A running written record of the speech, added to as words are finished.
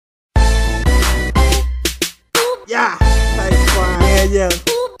yeah.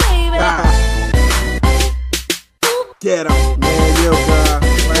 Get 'em, man, you girl.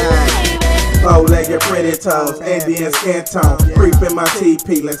 Four-legged pretty toes, Indian skin tone. Creep in my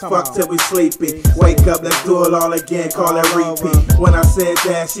TP, let's fuck till we sleepy. Wake up, let's do it all again, call it repeat. When I said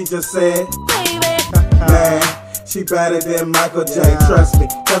that, she just said, man, she better than Michael J. Trust me,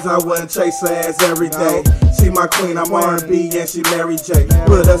 cause I wouldn't chase her ass every day. She my queen, I'm R&B, and she Mary J.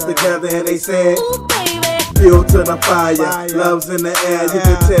 Put us together and they said, fuel to the fire, love's in the air. You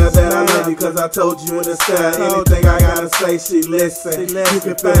can tell that I love you cause I told you in the style. Anything I gotta say, she listen. You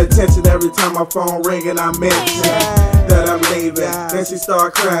can feel attention every time my phone ring and I mention that I'm leaving. Then she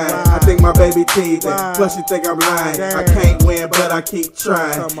start crying, I think my baby teething. Plus she think I'm lying, I can't win but I keep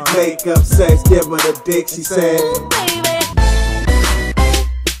trying. Make up sex, give her the dick, she said.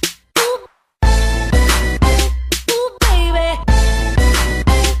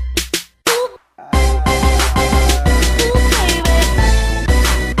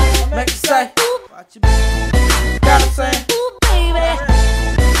 Gotta say, ooh, baby. I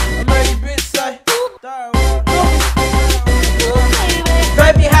made you bitch say,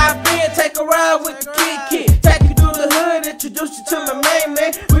 baby, how I been? Take a ride with the kid. Take you through the hood, introduce you to my main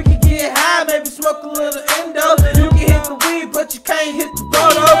man. We can get high, maybe smoke a little endo. You can hit the weed, but you can't hit the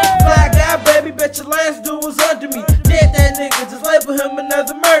photo. Fly guy, baby, bet your last dude was under me. Dead that nigga, just label him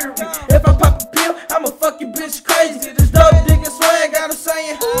another murderer. If I pop a pill, I'ma fuck your bitch crazy. This dope nigga swag, got her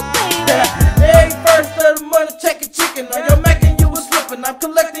saying, hey, first of the money, check a chicken. On your Mac and you was slipping, I'm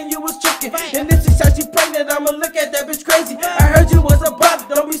collecting, you was chicken. And if she said she pregnant, I'ma look at that bitch crazy. I heard you was a bop,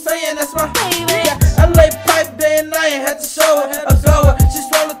 don't be saying that's my yeah. I lay pipe day and night, had to show her a goer. She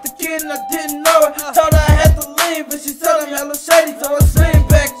swallowed the kid and I didn't know it. Told her I had to leave, but she told him hella shady. So I slid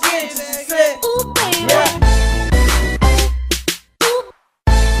back in, she said, ooh, baby. Yeah.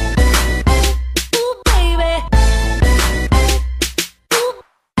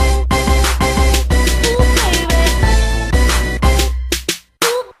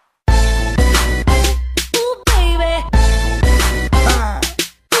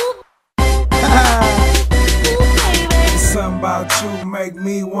 About you make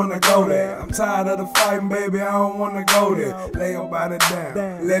me wanna go there. I'm tired of the fighting, baby, I don't wanna go there. Lay your body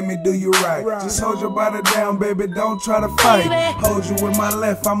down, let me do you right. Just hold your body down, baby, don't try to fight. Hold you with my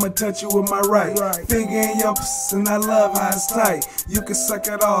left, I'ma touch you with my right. Finger in your puss, and I love how it's tight. You can suck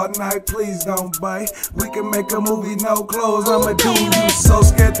it all night, please don't bite. We can make a movie, no clothes, I'ma do you. So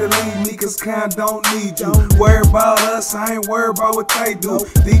scared to leave me, cause kind don't need you. Worry about us, I ain't worried about what they do.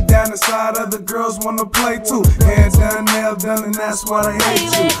 Deep down inside, other girls wanna play too. Hands down, nail done, and that's why they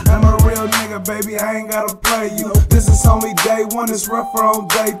hate you. I'm a real nigga, baby, I ain't gotta play you. This is only day one, it's rougher on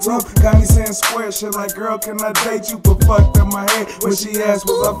day two. Got me saying square shit like, girl, can I date you? But fucked up my head when she asked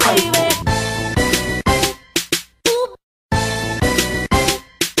was I faithful.